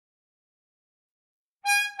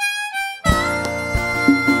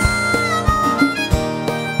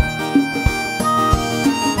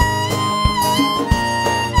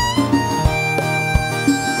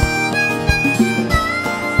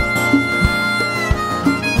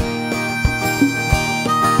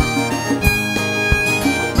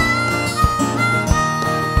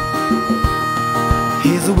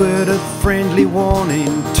word of friendly warning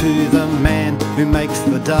to the man who makes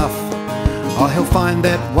the duff. Oh, he'll find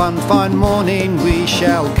that one fine morning we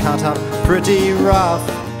shall cut up pretty rough.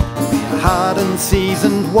 We're hard and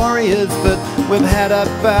seasoned warriors, but we've had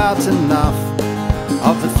about enough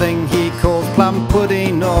of the thing he calls plum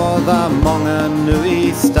pudding or the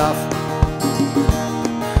Maunganui stuff.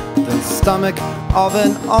 The stomach of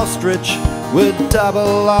an ostrich would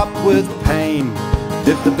double up with pain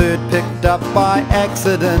if the bird picked up by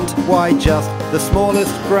accident, why just the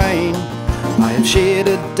smallest grain. I have shared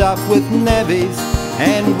a duff with navvies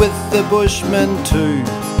and with the bushmen too.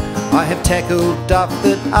 I have tackled duff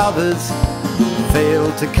that others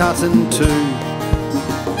failed to cut in two.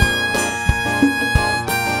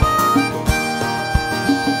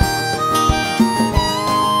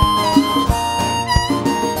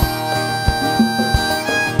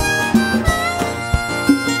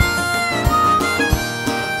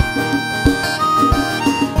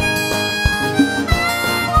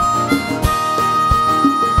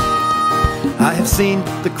 I have seen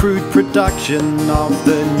the crude production of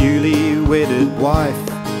the newly wedded wife,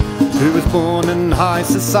 who was born in high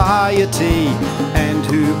society and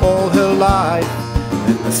who all her life,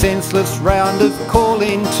 in the senseless round of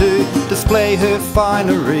calling to display her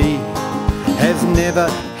finery, has never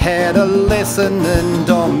had a lesson in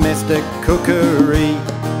domestic cookery.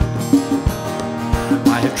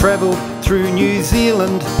 I have travelled through New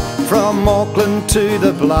Zealand from Auckland to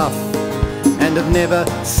the Bluff, and have never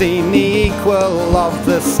seen the equal of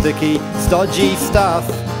the sticky, stodgy stuff.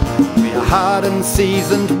 We are hard and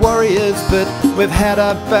seasoned warriors, but we've had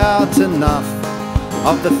about enough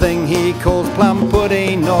of the thing he calls plum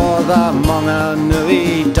pudding or the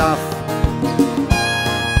Maunganui duff.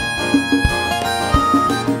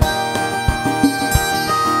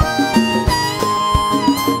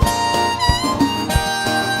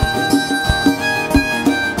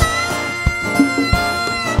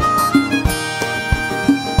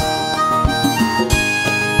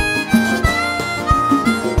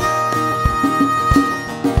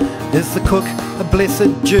 Is the cook a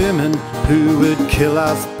blessed German who would kill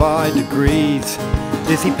us by degrees?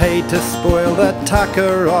 Is he paid to spoil the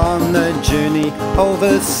tucker on the journey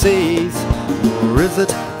overseas? Or is it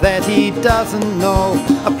that he doesn't know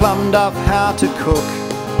a plum duff how to cook?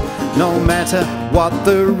 No matter what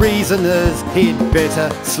the reason is, he'd better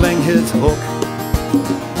sling his hook.